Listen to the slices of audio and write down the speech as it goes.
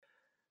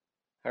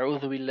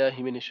أعوذ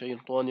بالله من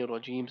الشيطان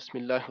الرجيم بسم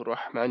الله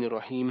الرحمن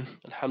الرحيم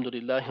الحمد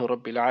لله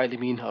رب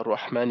العالمين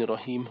الرحمن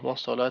الرحيم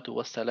والصلاة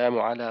والسلام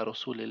على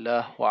رسول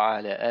الله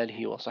وعلى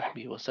آله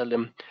وصحبه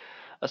وسلم.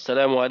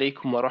 Assalamu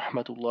alaikum wa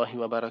rahmatullahi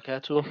wa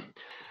barakatuh.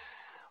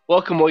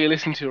 Welcome all you're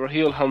listening to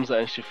Raheel, Hamza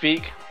and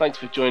Shafiq. Thanks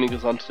for joining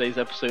us on today's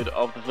episode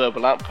of The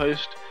Verbal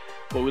Outpost,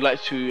 where we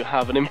like to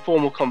have an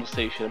informal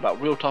conversation about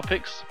real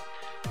topics.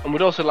 And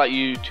we'd also like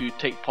you to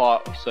take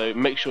part, so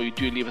make sure you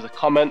do leave us a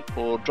comment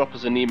or drop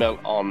us an email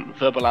on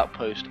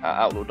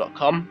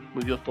verbaloutpost@outlook.com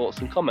with your thoughts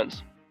and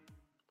comments.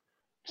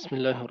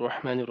 Bismillahir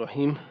Rahmanir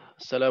Rahim.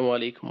 Assalamu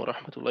alaikum wa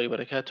rahmatullahi wa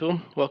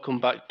barakatuh. Welcome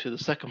back to the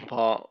second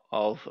part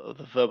of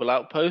the Verbal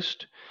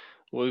Outpost,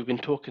 where we've been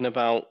talking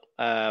about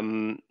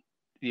the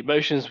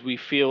emotions we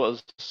feel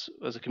as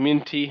a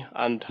community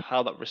and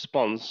how that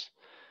responds.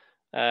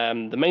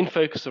 The main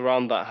focus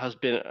around that has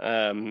been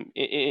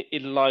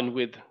in line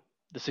with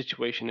the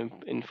situation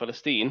in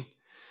Palestine.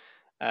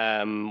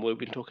 We've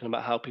been talking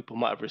about how people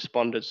might have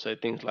responded, so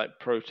things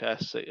like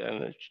protests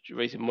and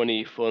raising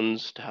money,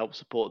 funds to help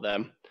support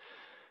them.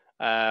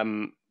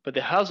 But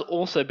there has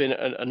also been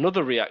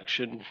another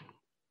reaction,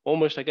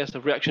 almost, I guess, a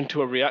reaction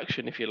to a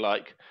reaction, if you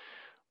like,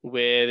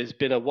 where there's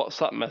been a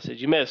WhatsApp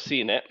message. You may have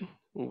seen it,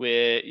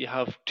 where you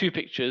have two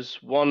pictures.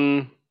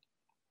 One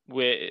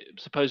where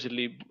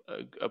supposedly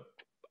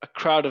a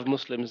crowd of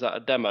Muslims at a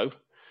demo,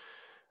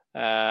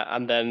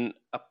 and then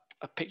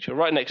a picture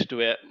right next to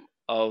it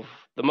of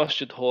the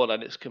masjid hall,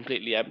 and it's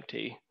completely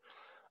empty.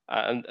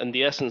 And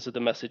the essence of the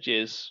message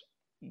is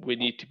we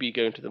need to be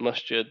going to the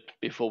masjid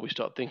before we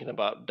start thinking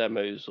about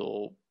demos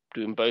or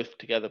doing both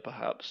together,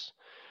 perhaps.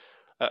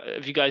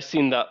 Have you guys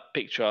seen that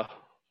picture?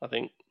 I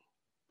think.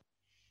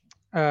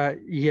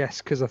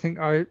 Yes, because I think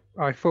I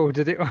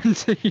forwarded it on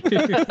to you.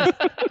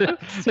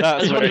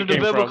 That's where it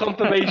came verbal from.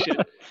 Confirmation.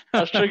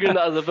 I was triggering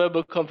that as a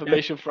verbal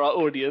confirmation for our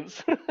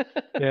audience.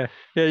 Yeah,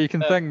 you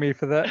can thank me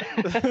for that.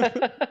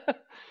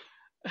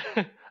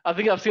 I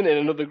think I've seen it in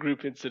another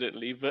group,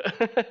 incidentally, but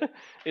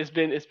it's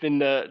been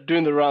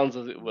doing the rounds,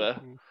 as it were.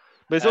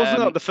 But it's also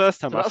not the first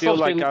time. so I that's feel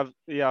what's like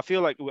been- I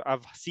feel like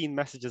I've seen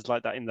messages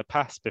like that in the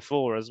past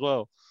before as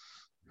well.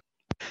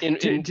 in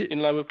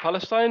line with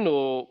Palestine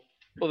or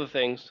other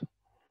things.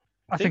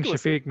 I think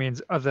Shafiq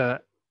means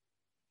other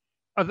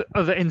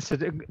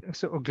incident,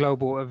 sort of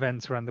global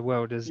events around the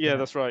world. Yeah,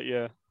 that's right.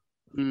 Yeah.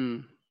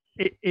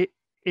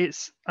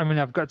 It's. I mean,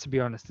 I've got to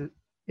be honest.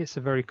 It's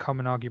a very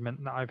common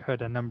argument that I've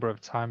heard a number of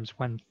times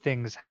when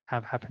things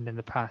have happened in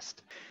the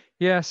past.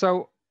 Yeah,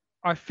 so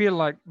I feel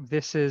like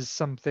this is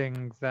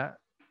something that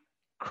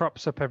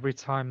crops up every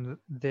time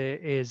there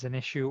is an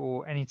issue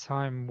or any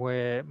time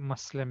where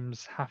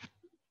Muslims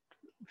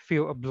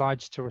feel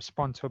obliged to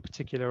respond to a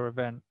particular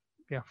event.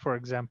 Yeah, for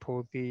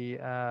example, the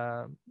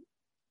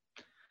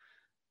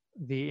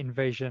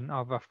invasion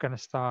of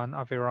Afghanistan,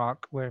 of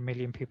Iraq, where 1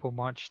 million people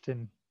marched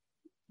in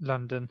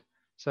London.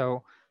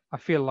 So I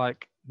feel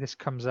like this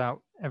comes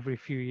out every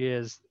few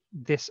years.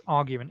 This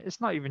argument,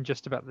 it's not even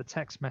just about the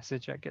text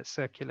message that gets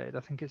circulated. I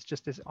think it's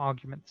just this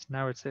argument, this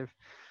narrative.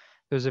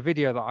 There's a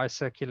video that I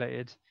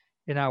circulated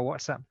in our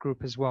WhatsApp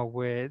group as well,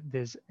 where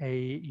there's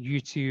a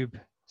YouTube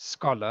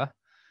scholar.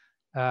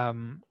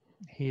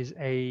 He's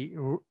a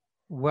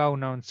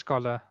well-known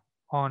scholar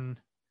on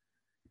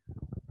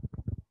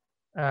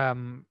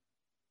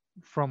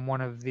from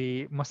one of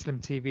the Muslim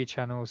TV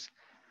channels,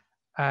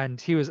 and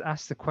he was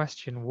asked the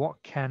question,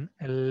 what can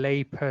a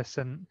lay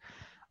person,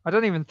 I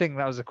don't even think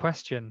that was a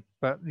question,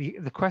 but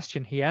the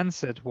question he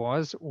answered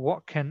was,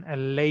 what can a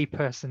lay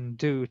person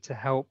do to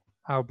help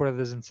our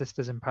brothers and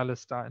sisters in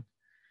Palestine?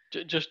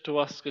 Just to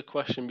ask a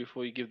question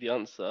before you give the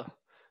answer,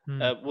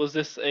 was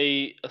this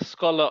a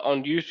scholar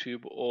on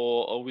YouTube,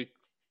 or are we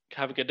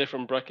having a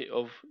different bracket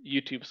of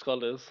YouTube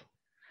scholars?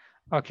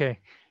 Okay,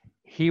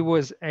 he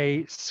was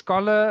a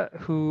scholar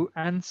who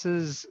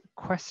answers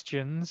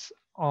questions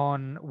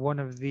on one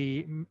of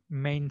the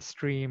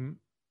mainstream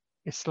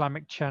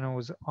Islamic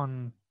channels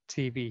on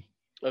TV.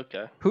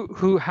 Okay.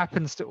 Who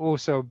happens to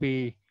also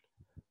be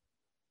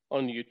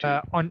on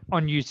YouTube?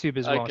 On YouTube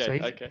as well.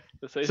 Okay.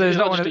 So he's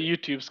not just a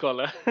YouTube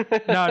scholar.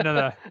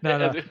 No.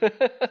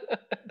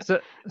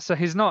 So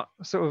he's not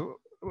sort of.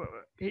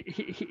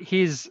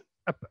 He's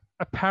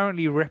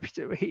apparently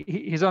reputable.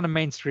 He's on a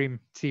mainstream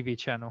TV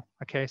channel.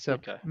 Okay, so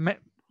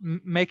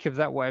make of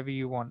that whatever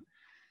you want.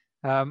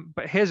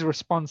 But his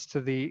response to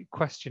the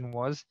question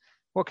was,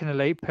 what can a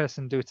lay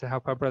person do to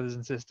help our brothers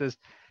and sisters?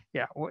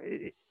 Yeah,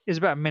 it was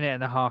about 1.5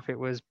 minutes. It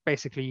was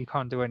basically, you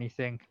can't do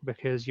anything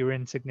because you're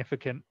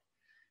insignificant.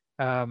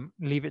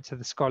 Leave it to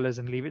the scholars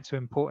and leave it to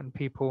important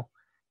people,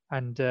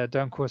 and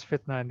don't cause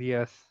fitna in the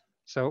earth.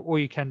 So all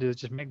you can do is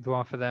just make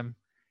dua for them.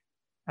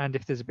 And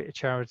if there's a bit of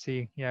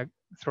charity,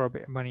 throw a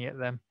bit of money at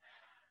them.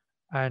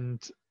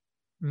 And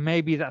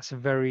maybe that's a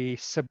very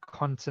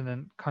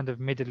subcontinent kind of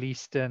Middle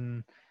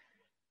Eastern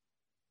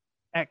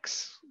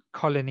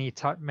ex-colony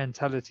type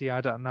mentality.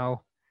 I don't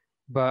know,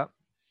 but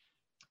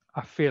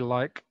I feel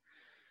like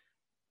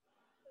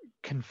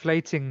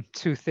conflating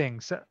two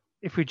things.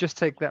 If we just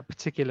take that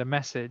particular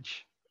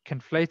message,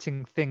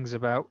 conflating things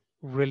about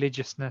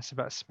religiousness,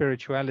 about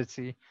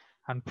spirituality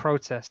and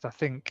protest, I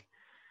think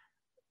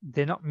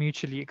they're not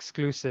mutually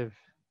exclusive,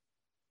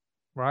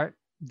 right?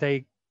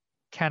 They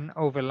can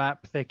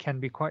overlap, they can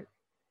be quite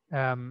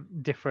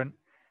different,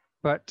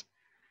 but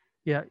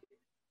yeah,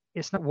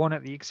 it's not one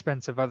at the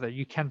expense of other.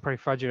 You can pray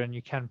Fajr and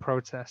you can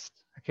protest.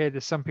 Okay,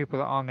 there's some people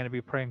that aren't going to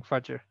be praying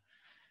Fajr,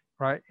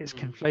 right? It's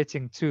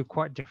conflating two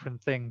quite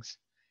different things.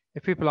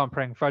 If people aren't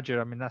praying Fajr,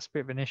 I mean, that's a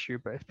bit of an issue.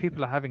 But if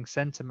people are having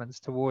sentiments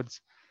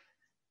towards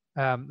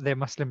their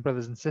Muslim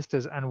brothers and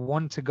sisters and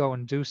want to go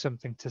and do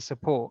something to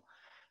support,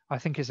 I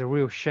think it's a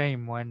real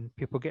shame when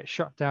people get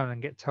shut down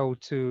and get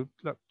told to,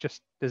 look,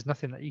 just there's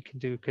nothing that you can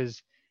do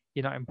because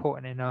you're not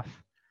important enough,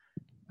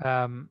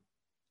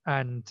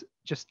 and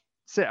just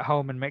sit at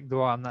home and make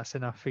dua and that's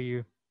enough for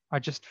you. I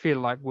just feel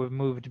like we've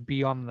moved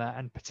beyond that,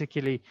 and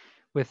particularly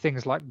with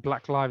things like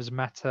Black Lives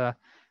Matter,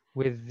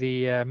 with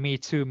the Me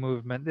Too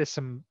movement, there's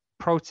some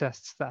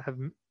protests that have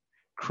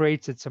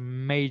created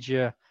some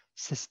major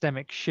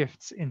systemic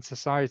shifts in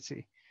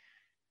society.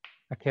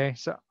 Okay,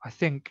 so I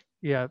think,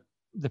 yeah,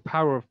 the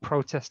power of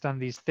protest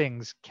and these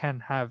things can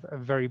have a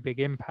very big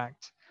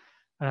impact.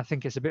 And I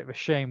think it's a bit of a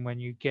shame when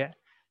you get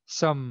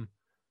some,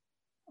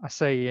 I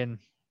say in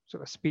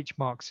sort of speech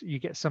marks, you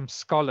get some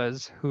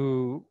scholars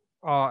who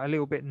are a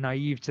little bit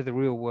naive to the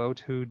real world,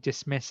 who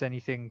dismiss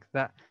anything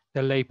that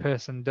the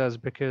layperson does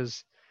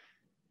because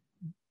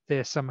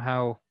they're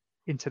somehow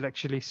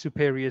intellectually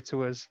superior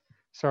to us.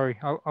 Sorry,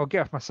 I'll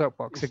get off my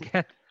soapbox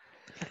again.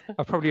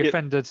 I've probably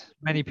offended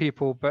many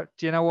people, but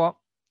do you know what?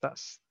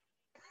 That's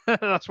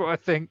that's what I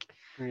think.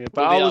 Yeah,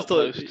 but I always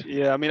thought,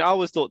 I mean, I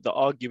always thought the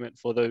argument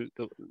for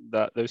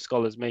that those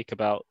scholars make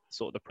about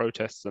sort of the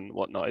protests and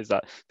whatnot is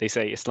that they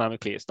say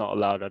Islamically it's not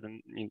allowed. I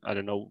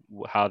don't know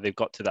how they've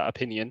got to that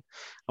opinion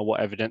and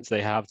what evidence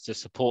they have to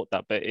support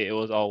that, but it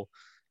was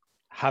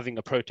having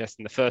a protest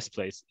in the first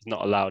place is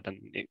not allowed, and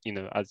it,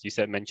 as you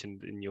said,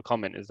 mentioned in your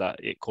comment, is that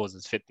it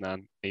causes fitna,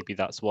 and maybe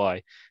that's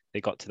why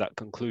they got to that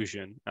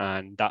conclusion,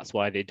 and that's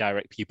why they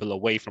direct people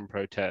away from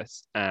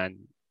protests and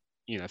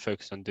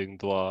focus on doing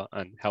dua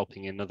and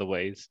helping in other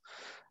ways.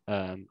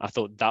 I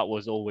thought that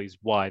was always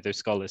why those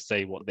scholars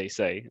say what they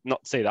say.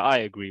 Not to say that I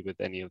agree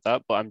with any of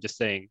that, but I'm just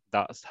saying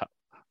that's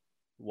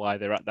why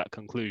they're at that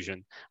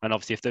conclusion. And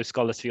obviously, if those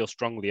scholars feel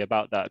strongly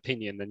about that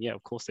opinion, then yeah,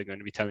 of course they're going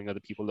to be telling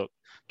other people, look,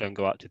 don't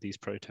go out to these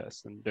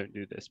protests and don't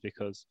do this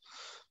because,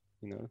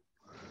 I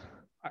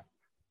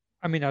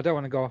mean, I don't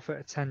want to go off at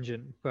a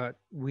tangent, but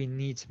we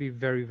need to be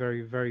very,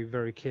 very, very,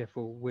 very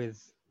careful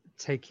with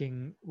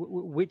taking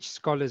which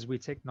scholars we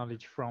take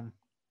knowledge from.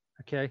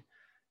 Okay,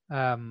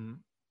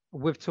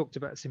 we've talked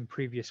about this in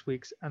previous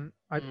weeks, and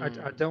I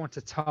don't want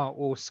to tar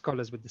all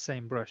scholars with the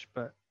same brush,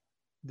 but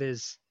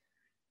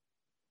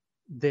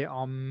there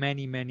are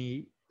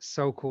many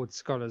so-called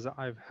scholars that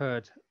I've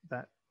heard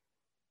that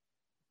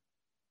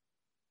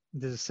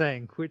there's a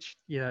saying which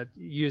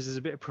uses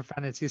a bit of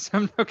profanity, so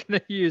I'm not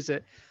going to use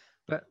it,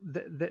 but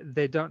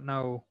they don't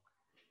know.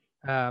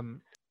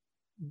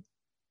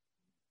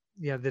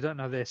 They don't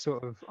know their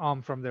sort of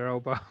arm from their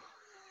elbow.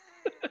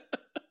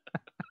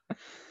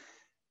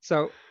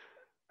 So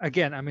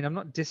again, I mean, I'm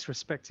not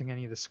disrespecting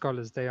any of the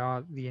scholars. They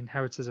are the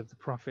inheritors of the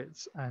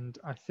prophets, and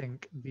I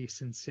think the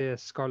sincere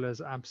scholars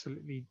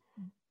absolutely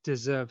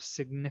deserve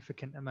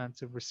significant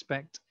amounts of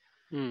respect,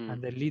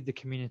 and they lead the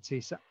community.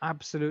 So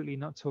absolutely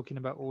not talking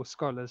about all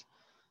scholars,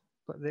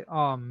 but there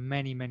are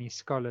many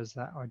scholars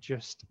that are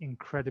just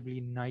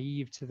incredibly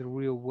naive to the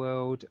real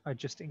world, are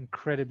just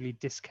incredibly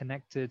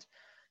disconnected.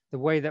 The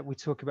way that we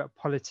talk about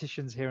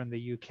politicians here in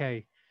the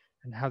UK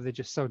and how they're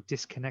just so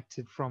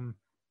disconnected from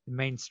the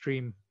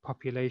mainstream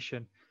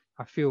population,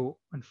 I feel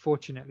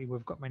unfortunately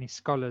we've got many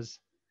scholars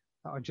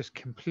that are just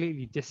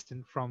completely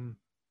distant from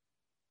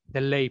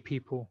the lay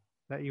people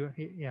that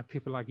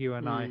people like you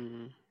and I.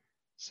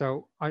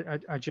 So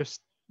I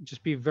just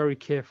be very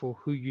careful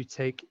who you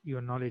take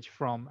your knowledge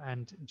from,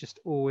 and just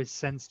always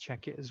sense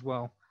check it as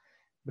well,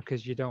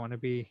 because you don't want to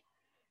be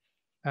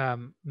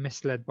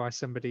misled by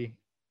somebody.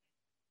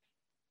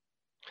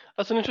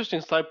 That's an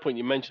interesting side point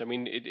you mentioned. I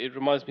mean, it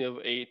reminds me of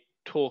a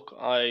talk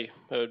I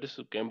heard. This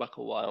was going back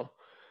a while,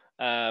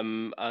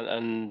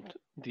 and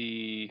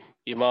the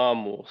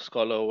imam or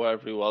scholar or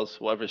whatever he was,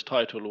 whatever his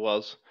title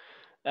was,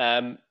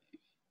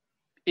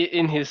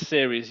 in his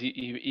series,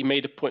 he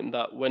made a point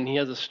that when he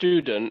has a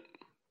student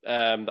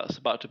that's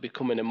about to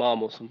become an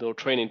imam or something, or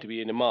training to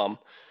be an imam,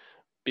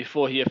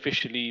 before he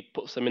officially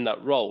puts them in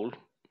that role,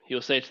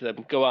 he'll say to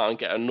them, go out and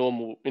get a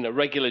normal,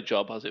 regular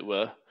job, as it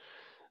were,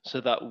 so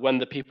that when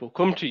the people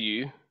come to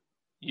you,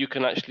 you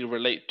can actually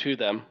relate to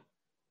them,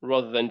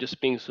 rather than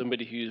just being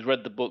somebody who's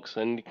read the books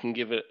and can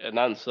give it an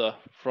answer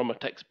from a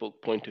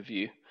textbook point of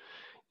view.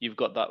 You've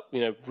got that,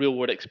 real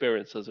world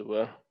experience, as it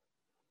were,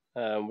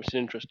 which is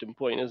an interesting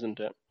point, isn't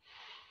it?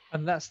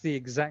 And that's the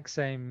exact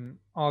same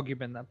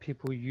argument that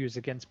people use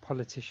against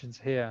politicians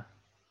here.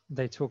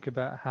 They talk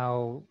about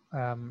how,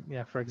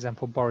 for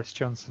example, Boris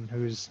Johnson,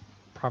 who's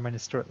Prime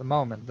Minister at the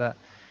moment, that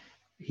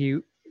he,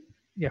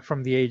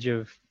 from the age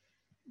of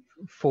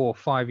 4 or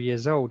 5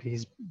 years old,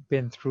 he's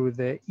been through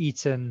the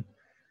Eton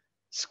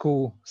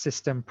school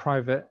system,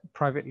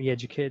 privately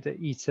educated at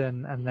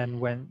Eton, and then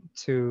went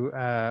to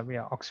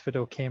Oxford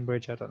or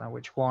Cambridge, I don't know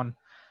which one,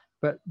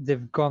 but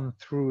they've gone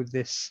through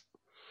this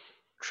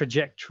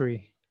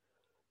trajectory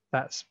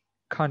that's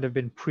kind of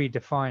been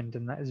predefined,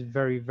 and that is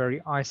very,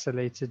 very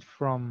isolated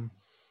from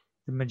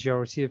the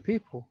majority of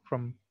people,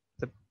 from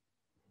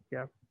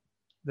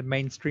the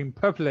mainstream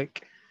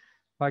public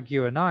like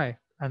you and I,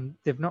 and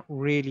they've not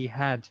really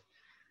had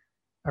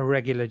a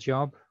regular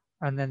job.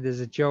 And then there's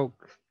a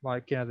joke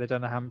like, they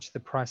don't know how much the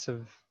price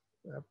of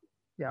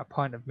a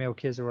pint of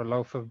milk is or a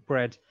loaf of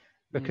bread,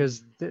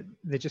 because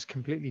they're just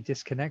completely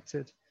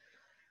disconnected.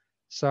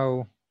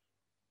 So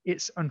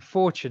it's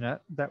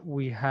unfortunate that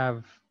we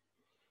have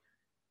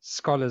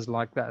scholars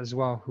like that as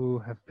well, who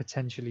have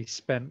potentially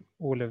spent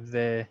all of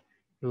their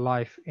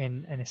life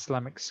in an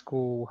Islamic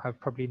school, have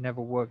probably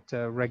never worked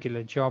a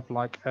regular job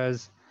like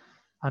us,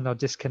 and are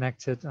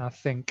disconnected. And I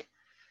think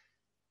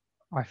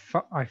I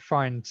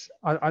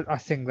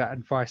think that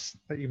advice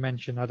that you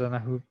mentioned, I don't know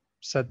who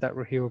said that,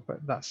 Raheel,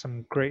 but that's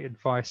some great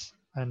advice.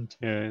 And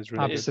it's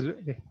really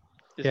absolutely.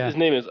 His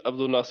name is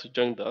Abdul Nasir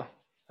Jangda.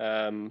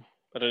 I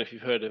don't know if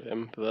you've heard of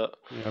him, but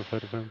yeah, I've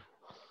heard of him.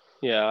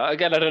 Yeah,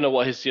 again, I don't know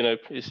what his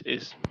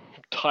his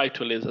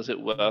title is, as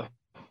it were,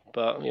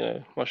 but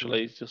mashallah,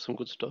 he's just some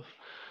good stuff.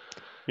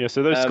 Yeah,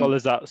 so those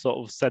scholars that sort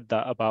of said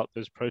that about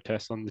those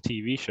protests on the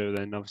TV show,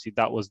 then obviously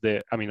that was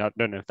I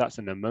don't know if that's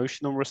an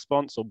emotional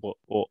response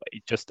or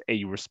just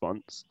a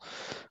response,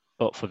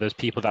 but for those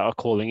people that are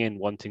calling in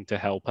wanting to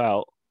help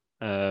out,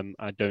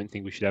 I don't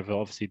think we should ever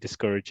obviously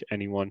discourage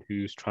anyone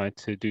who's trying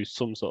to do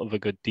some sort of a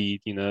good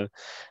deed. The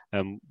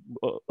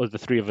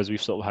three of us,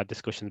 we've sort of had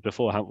discussions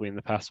before, haven't we, in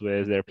the past,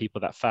 where there are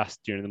people that fast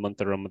during the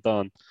month of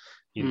Ramadan,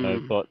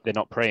 but they're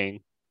not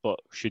praying. But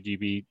should you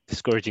be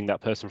discouraging that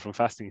person from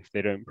fasting if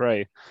they don't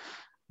pray?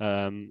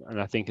 And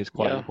I think it's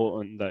quite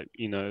important that,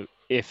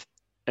 if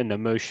an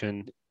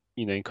emotion,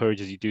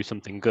 encourages you to do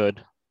something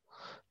good,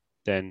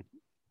 then you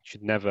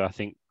should never, I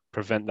think,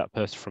 prevent that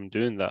person from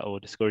doing that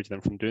or discourage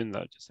them from doing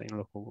that. Just saying,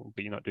 look,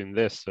 but you're not doing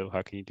this, so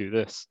how can you do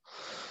this?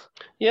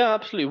 Yeah,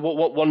 absolutely.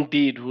 What one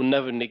deed will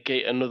never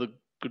negate another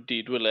good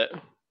deed, will it?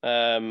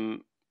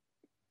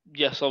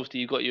 Yes,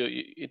 obviously you've got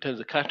in terms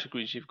of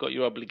categories, you've got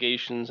your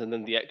obligations and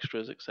then the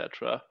extras,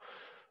 etc.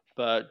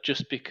 But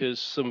just because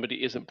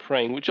somebody isn't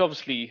praying, which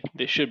obviously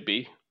they should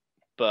be,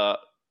 but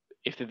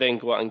if they then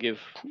go out and give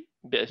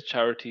a bit of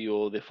charity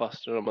or they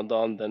fast in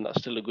Ramadan, then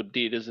that's still a good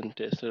deed, isn't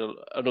it? Still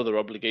another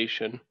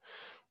obligation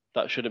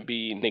that shouldn't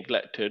be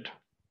neglected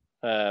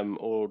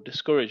or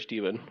discouraged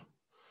even.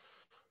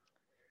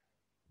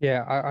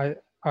 Yeah,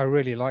 I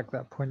really like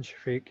that point,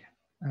 Shafiq,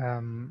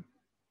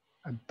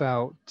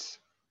 about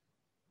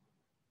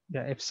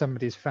if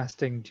somebody's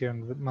fasting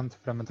during the month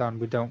of Ramadan,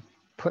 we don't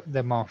put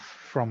them off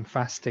from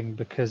fasting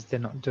because they're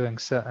not doing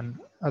certain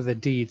other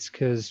deeds,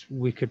 because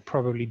we could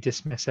probably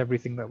dismiss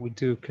everything that we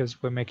do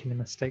because we're making a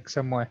mistake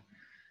somewhere,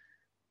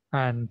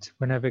 and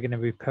we're never going to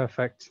be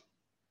perfect.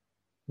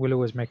 We'll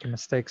always make a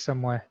mistake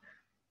somewhere.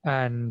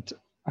 And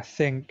I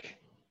think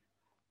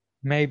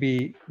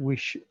maybe we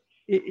should,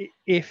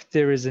 if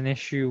there is an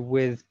issue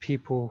with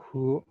people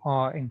who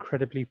are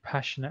incredibly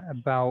passionate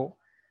about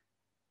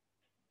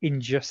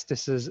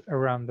injustices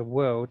around the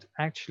world,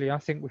 actually, I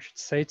think we should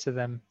say to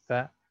them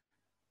that,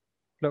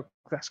 look,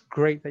 that's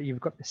great that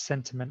you've got this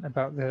sentiment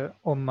about the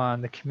ummah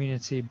and the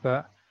community,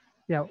 but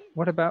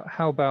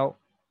how about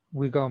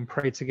we go and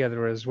pray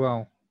together as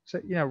well? So,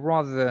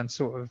 rather than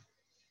sort of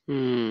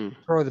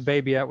throw the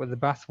baby out with the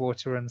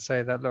bathwater and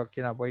say that, look,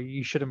 well,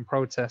 you shouldn't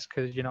protest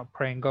because you're not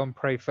praying, go and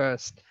pray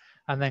first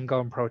and then go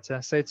and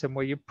protest. Say to them,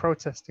 well, you're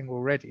protesting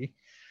already.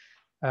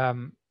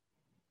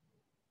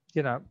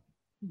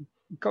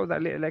 Go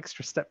that little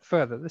extra step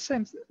further. The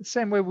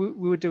same way we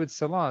would do with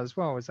Salah as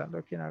well, is that,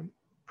 look,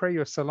 pray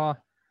your Salah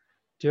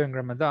during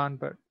Ramadan,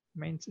 but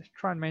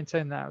try and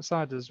maintain that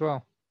outside as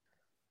well.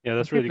 Yeah,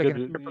 that's really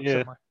good.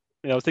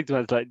 Yeah, I was thinking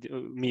about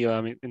me.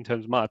 I mean, in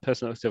terms of my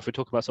personal stuff, we're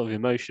talking about sort of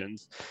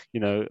emotions.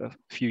 A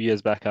few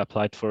years back, I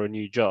applied for a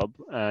new job,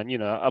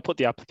 and I put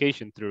the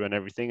application through and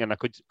everything, and I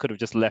could have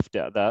just left it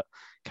at that,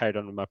 carried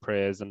on with my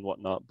prayers and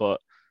whatnot. But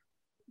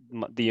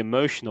the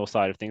emotional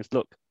side of things,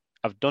 look,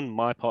 I've done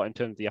my part in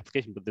terms of the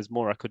application, but there's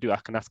more I could do. I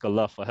can ask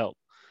Allah for help.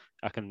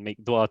 I can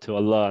make dua to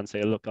Allah and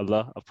say, look,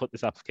 Allah, I've put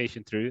this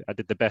application through. I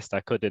did the best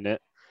I could in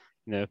it.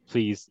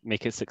 Please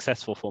make it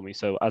successful for me.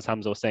 So as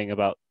Hamza was saying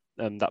about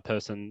that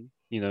person,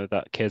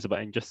 that cares about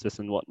injustice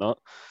and whatnot,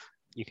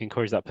 you can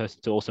encourage that person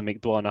to also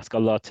make dua and ask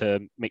Allah to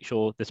make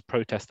sure this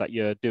protest that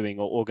you're doing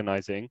or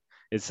organizing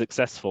is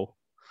successful.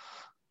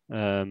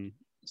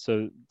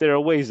 So there are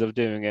ways of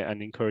doing it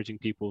and encouraging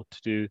people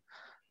to do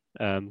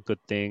good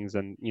things.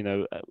 And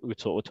we're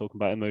talking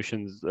about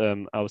emotions.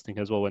 I was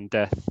thinking as well, when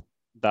death,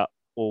 that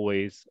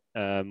always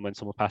when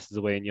someone passes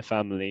away in your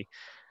family,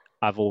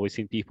 I've always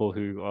seen people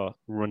who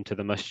run to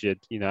the masjid,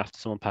 after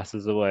someone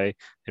passes away,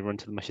 they run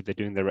to the masjid, they're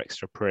doing their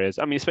extra prayers.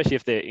 I mean, especially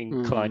if they're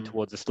inclined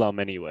towards Islam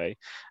anyway.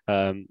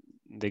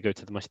 they go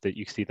to the masjid,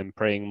 you see them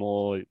praying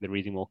more, they're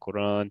reading more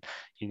Quran,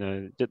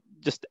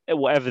 just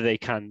whatever they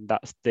can,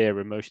 that's their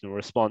emotional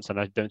response. And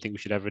I don't think we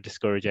should ever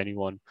discourage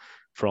anyone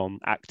from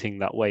acting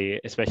that way,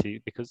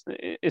 especially because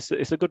it's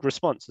a good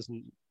response. It's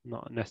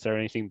not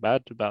necessarily anything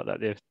bad about that.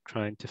 They're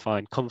trying to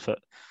find comfort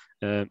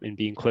in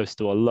being close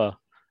to Allah.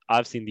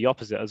 I've seen the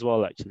opposite as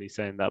well, actually,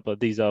 saying that, but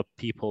these are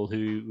people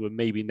who were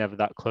maybe never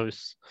that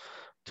close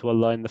to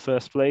Allah in the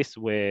first place,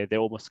 where they're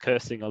almost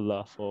cursing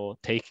Allah for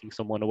taking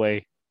someone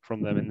away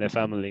from them and their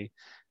family.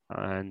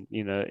 And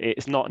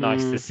it's not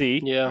nice to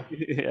see. Yeah.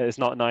 It's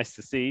not nice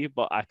to see,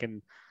 but I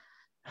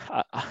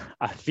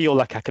feel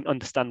like I can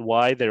understand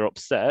why they're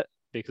upset,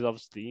 because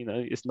obviously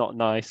it's not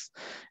nice.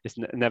 It's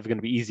never going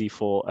to be easy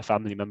for a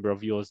family member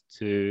of yours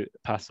to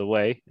pass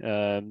away.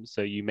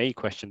 So you may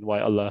question why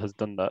Allah has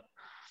done that.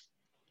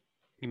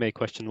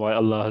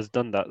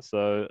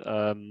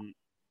 So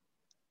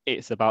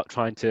it's about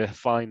trying to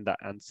find that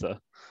answer,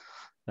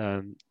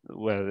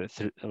 whether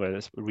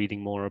it's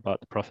reading more about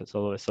the Prophet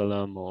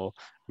ﷺ or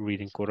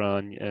reading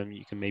Quran.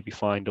 You can maybe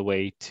find a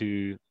way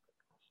to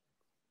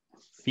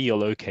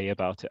feel okay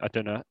about it. I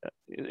don't know.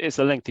 It's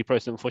a lengthy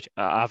process.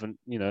 Unfortunately, I haven't,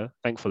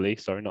 thankfully,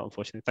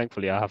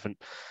 I haven't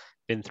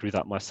been through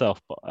that myself,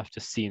 but I've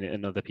just seen it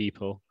in other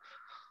people.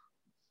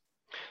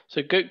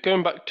 So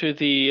going back to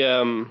the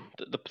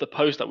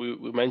post that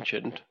we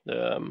mentioned,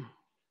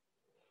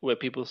 where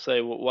people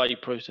say, well, why are you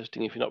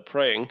protesting if you're not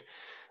praying?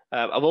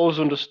 I've always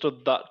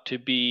understood that to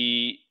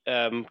be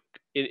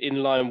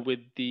in line with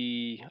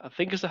I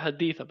think it's a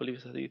hadith, I believe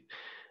it's a hadith,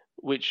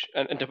 which,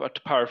 and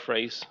to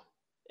paraphrase,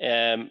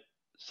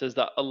 says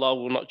that Allah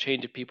will not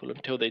change the people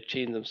until they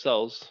change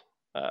themselves.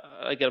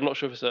 Again, I'm not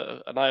sure if it's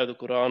an ayah of the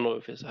Quran or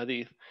if it's a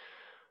hadith,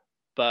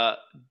 but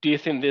do you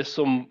think there's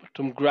some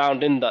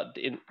ground in that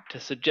to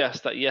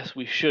suggest that, yes,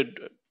 we should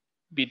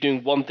be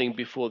doing one thing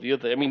before the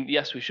other? I mean,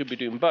 yes, we should be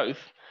doing both,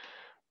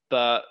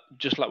 but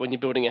just like when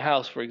you're building a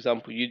house, for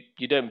example,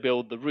 you don't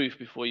build the roof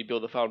before you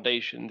build the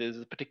foundation. There's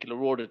a particular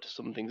order to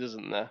some things,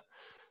 isn't there?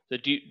 So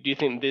do you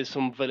think there's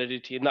some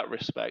validity in that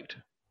respect?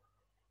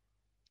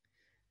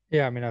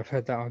 Yeah, I mean, I've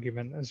heard that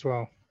argument as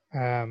well.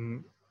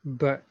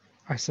 But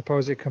I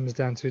suppose it comes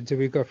down to, do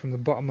we go from the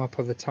bottom up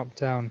or the top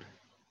down?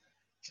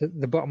 So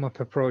the bottom up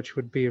approach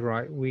would be,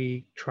 right,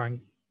 we try and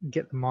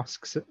get the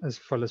mosques as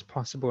full as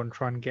possible and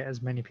try and get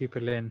as many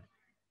people in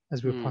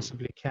as we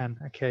possibly can,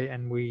 okay?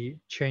 And we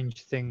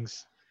change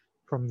things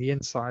from the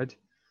inside,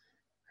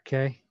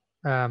 okay?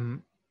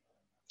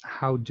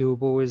 How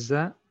doable is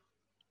that?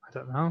 I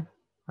don't know.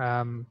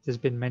 There's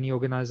been many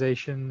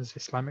organizations,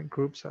 Islamic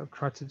groups that have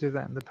tried to do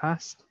that in the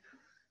past.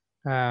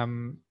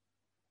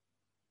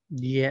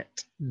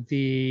 Yet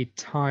the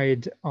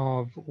tide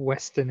of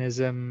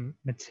Westernism,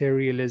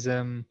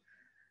 materialism,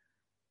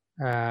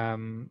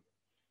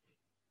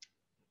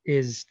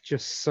 is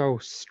just so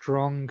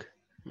strong.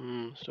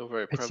 So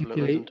very prevalent,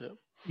 isn't it?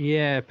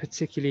 Yeah,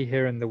 particularly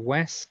here in the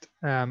West.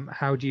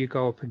 How do you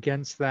go up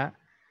against that?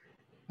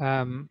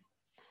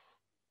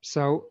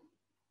 So,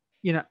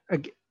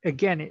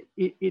 again,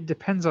 it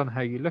depends on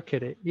how you look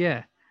at it.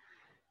 Yeah.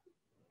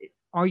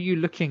 Are you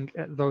looking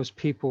at those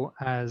people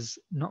as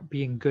not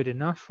being good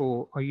enough,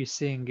 or are you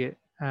seeing them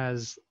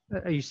as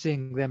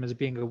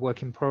being a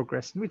work in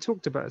progress? And we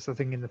talked about this, I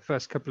think, in the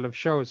first couple of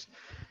shows.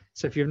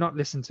 So if you've not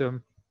listened to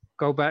them,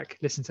 go back,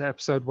 listen to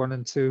episode 1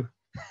 and 2,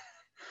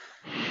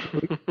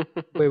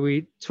 where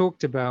we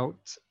talked about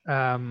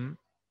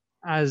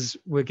as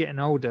we're getting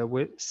older,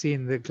 we're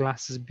seeing the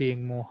glass as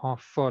being more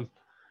half full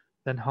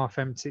than half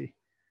empty.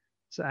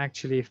 So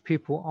actually, if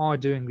people are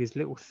doing these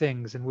little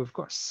things, and we've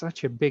got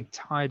such a big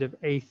tide of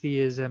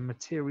atheism,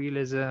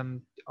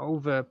 materialism,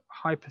 over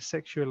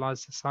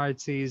hypersexualized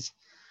societies,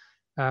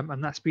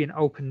 and that's being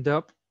opened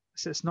up.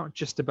 So it's not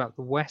just about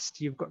the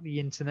West. You've got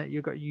the internet,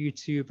 you've got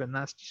YouTube, and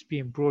that's just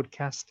being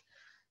broadcast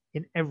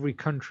in every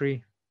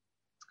country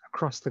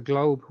across the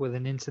globe with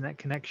an internet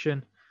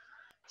connection.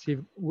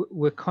 So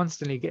we're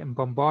constantly getting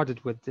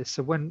bombarded with this.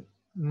 So when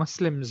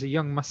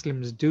young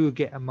Muslims do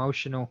get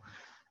emotional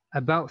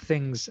about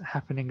things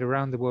happening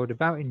around the world,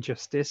 about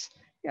injustice,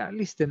 at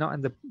least they're not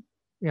in the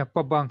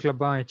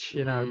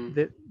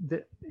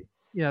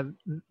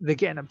they're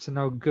getting up to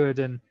no good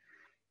and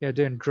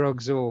doing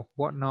drugs or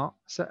whatnot.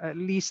 So at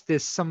least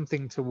there's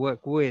something to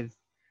work with,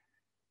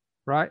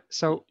 right?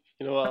 So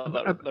go on.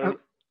 Go.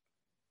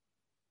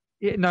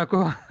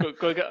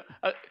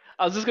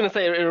 I was just going to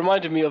say, it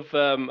reminded me of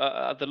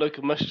at the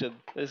local masjid.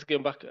 This is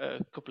going back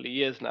a couple of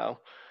years now.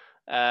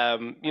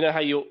 You know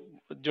how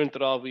during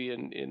Tarawih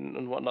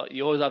and whatnot,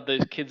 you always have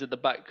those kids at the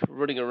back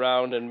running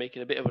around and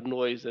making a bit of a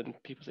noise, and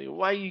people say,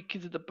 "Why are you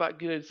kids at the back?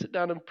 Sit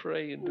down and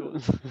pray and do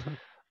it."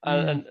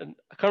 and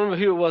I can't remember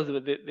who it was,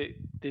 but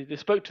they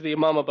spoke to the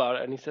imam about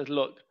it, and he says,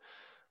 "Look,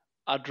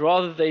 I'd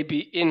rather they be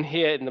in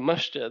here in the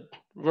masjid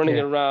running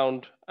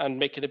around and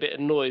making a bit of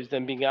noise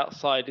than being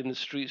outside in the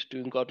streets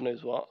doing God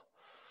knows what."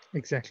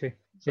 Exactly.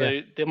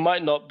 So they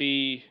might not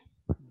be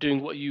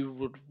doing what you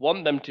would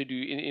want them to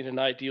do in an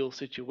ideal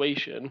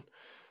situation,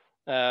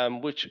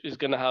 which is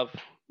going to have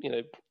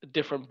a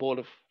different ball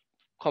of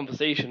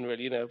conversation,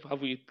 really.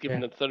 Have we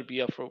given them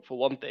tarbiyah for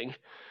one thing?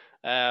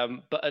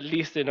 But at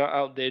least they're not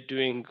out there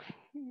doing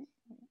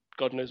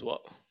God knows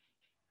what.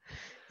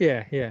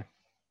 Yeah.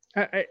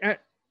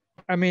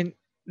 I mean,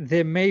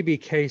 there may be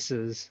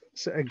cases.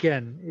 So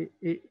again,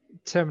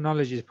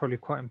 terminology is probably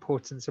quite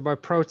important. So by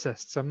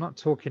protests, I'm not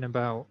talking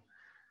about.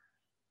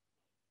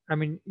 I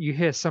mean, you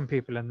hear some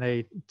people and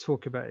they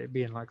talk about it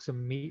being like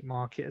some meat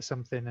market or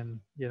something, and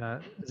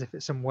as if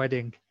it's some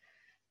wedding,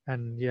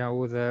 and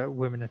all the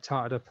women are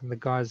tarted up and the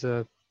guys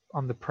are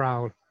on the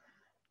prowl,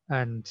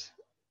 and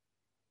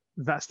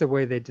that's the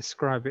way they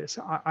describe it.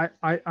 So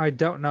I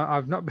don't know.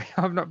 I've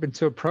not been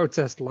to a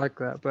protest like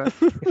that, but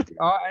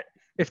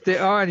if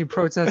there are any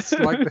protests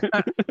like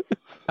that,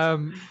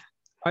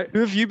 who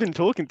have you been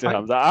talking to,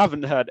 Hamza? I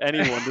haven't heard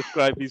anyone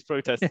describe these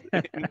protests.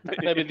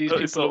 Maybe these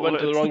people went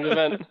to the wrong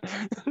event.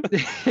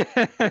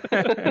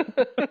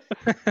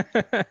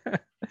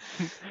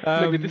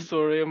 Maybe they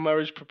saw a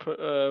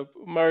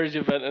marriage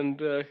event and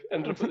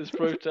ended up at this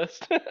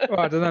protest. Well,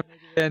 I don't know. Maybe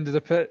they ended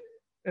up at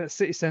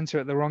city centre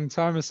at the wrong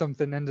time or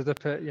something. Ended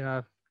up at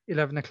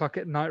 11 o'clock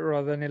at night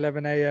rather than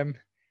 11 a.m.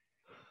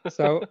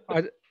 So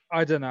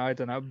I don't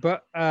know.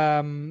 But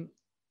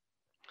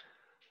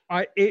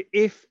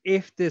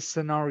if there's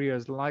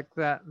scenarios like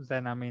that,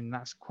 then I mean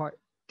that's quite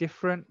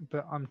different.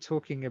 But I'm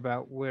talking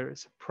about where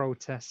it's a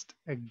protest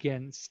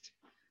against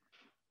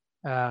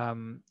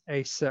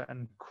a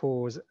certain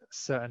cause,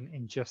 certain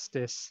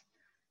injustice.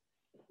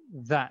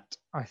 That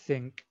I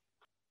think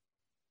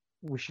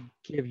we should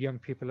give young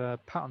people a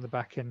pat on the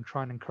back and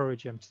try and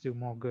encourage them to do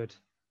more good.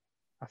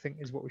 I think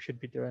is what we should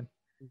be doing.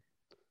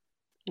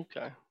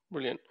 Okay,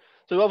 brilliant.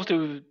 So obviously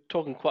we're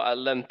talking quite at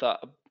length that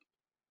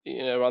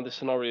around this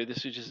scenario.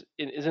 This is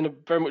in a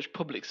very much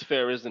public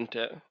sphere, isn't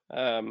it?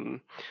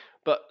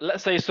 But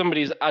let's say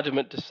somebody's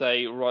adamant to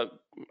say, right,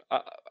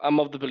 I'm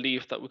of the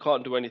belief that we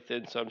can't do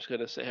anything, so I'm just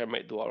going to sit here and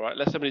make dua, right?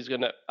 Let's somebody's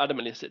going to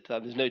adamantly sit to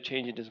that. There's no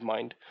change in his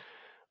mind,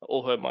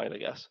 or her mind, I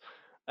guess.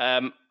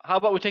 How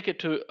about we take it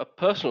to a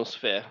personal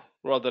sphere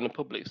rather than a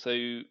public?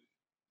 So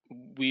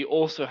we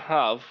also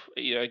have,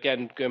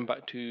 again, going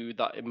back to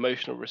that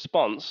emotional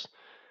response,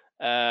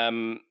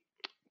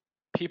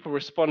 people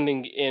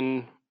responding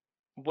in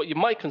what you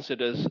might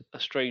consider as a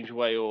strange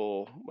way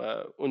or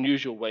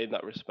unusual way in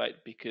that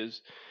respect,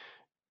 because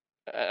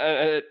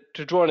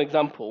to draw an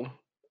example,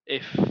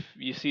 if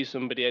you see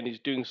somebody and he's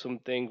doing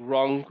something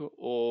wrong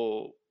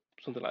or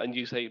something like that, and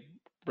you say,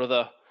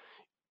 brother,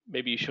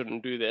 maybe you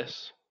shouldn't do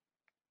this,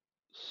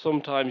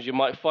 sometimes you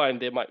might find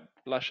they might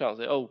lash out and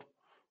say, oh,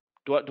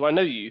 do I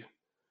know you?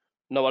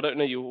 No, I don't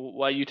know you.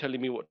 Why are you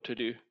telling me what to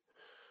do?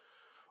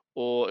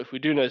 Or if we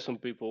do know some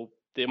people,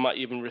 they might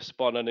even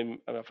respond, and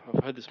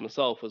I've heard this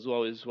myself as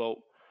well, is,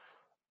 well,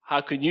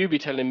 how can you be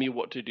telling me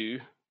what to do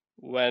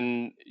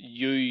when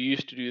you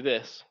used to do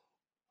this?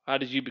 How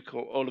did you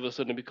all of a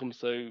sudden become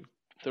so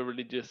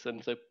religious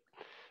and so,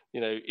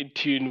 in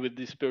tune with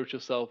the spiritual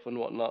self and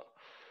whatnot?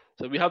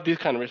 So we have these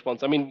kind of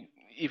response. I mean,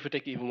 if we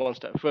take it even one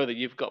step further,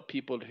 you've got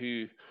people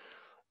who,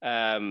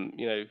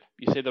 you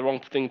say the wrong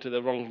thing to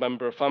the wrong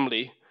member of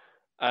family,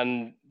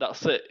 and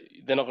that's it.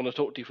 They're not going to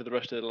talk to you for the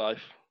rest of their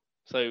life.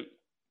 So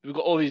we've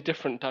got all these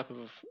different type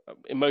of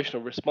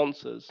emotional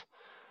responses.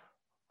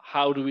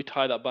 How do we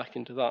tie that back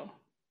into that?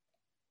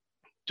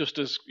 Just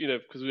as,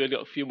 because we only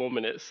got a few more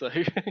minutes, so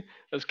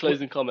as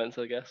closing comments,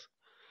 I guess.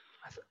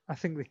 I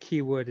think the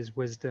key word is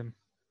wisdom.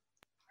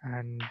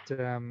 And I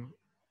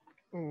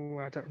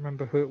don't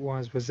remember who it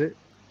was. Was it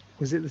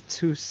the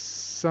two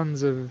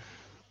sons of?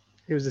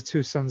 It was the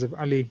two sons of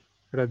Ali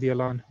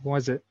radiallahu anhu.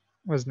 Was it?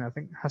 Wasn't it? I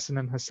think Hassan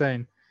and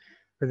Hussein.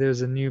 But there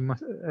was a new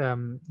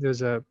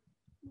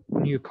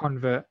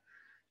convert,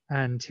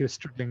 and he was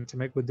struggling to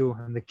make wudu,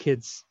 and the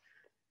kids,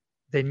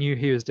 they knew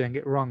he was doing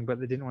it wrong, but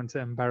they didn't want to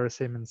embarrass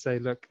him and say,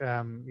 look,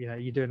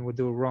 you're doing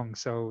wudu wrong,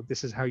 so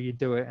this is how you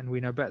do it, and we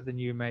know better than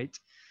you, mate.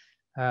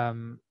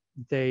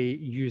 They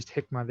used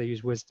hikmah, they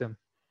used wisdom.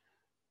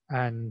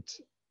 And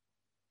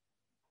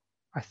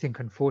I think,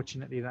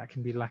 unfortunately, that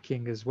can be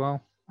lacking as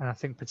well. And I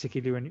think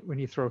particularly when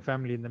you throw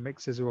family in the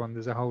mix as well, and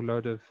there's a whole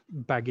load of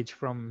baggage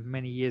from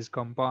many years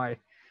gone by,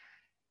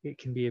 it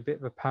can be a bit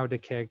of a powder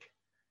keg.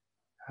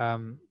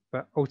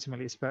 But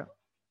ultimately, it's about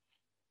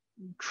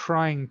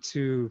trying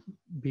to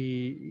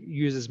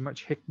use as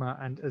much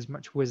hikmah and as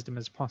much wisdom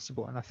as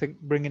possible. And I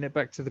think bringing it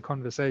back to the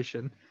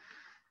conversation,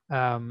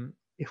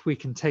 if we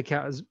can take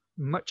out as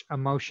much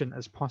emotion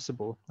as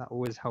possible, that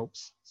always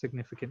helps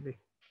significantly.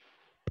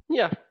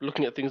 Yeah,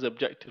 looking at things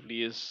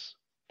objectively is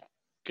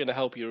going to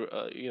help you,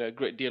 a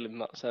great deal in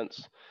that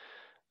sense.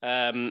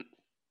 And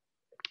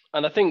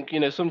I think,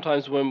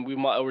 sometimes when we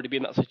might already be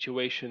in that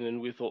situation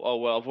and we thought, oh,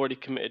 well, I've already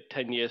committed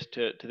 10 years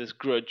to this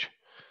grudge,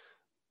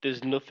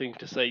 there's nothing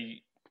to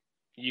say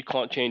you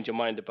can't change your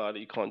mind about it.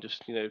 You can't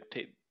just,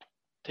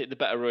 take the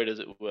better road, as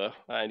it were,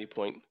 at any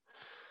point.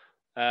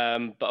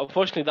 But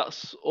unfortunately,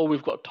 that's all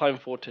we've got time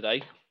for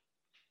today.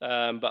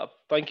 But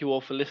thank you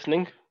all for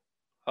listening,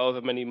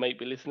 however many might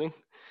be listening.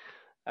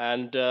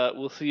 And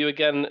we'll see you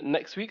again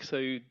next week.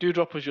 So do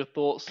drop us your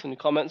thoughts and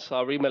comments.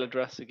 Our email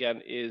address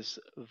again is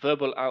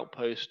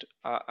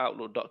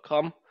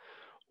verbaloutpost@outlook.com,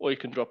 or you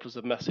can drop us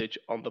a message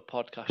on the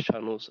podcast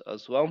channels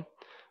as well.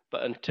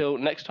 But until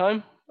next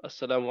time,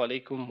 assalamu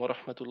alaikum wa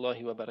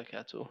rahmatullahi wa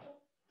barakatuh.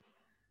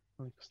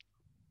 Wa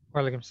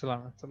alaikum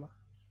salam wa rahmatullah.